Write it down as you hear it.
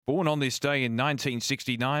Born on this day in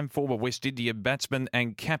 1969, former West Indian batsman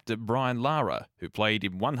and captain Brian Lara, who played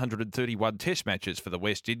in 131 Test matches for the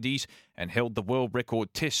West Indies and held the world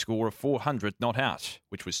record Test score of 400 not out,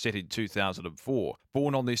 which was set in 2004.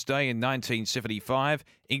 Born on this day in 1975,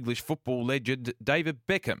 English football legend David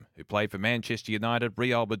Beckham, who played for Manchester United,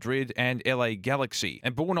 Real Madrid and LA Galaxy.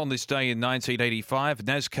 And born on this day in 1985,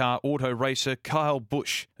 NASCAR auto racer Kyle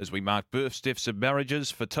Busch, as we mark births, deaths and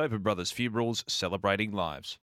marriages for Tobin Brothers Funerals, celebrating lives.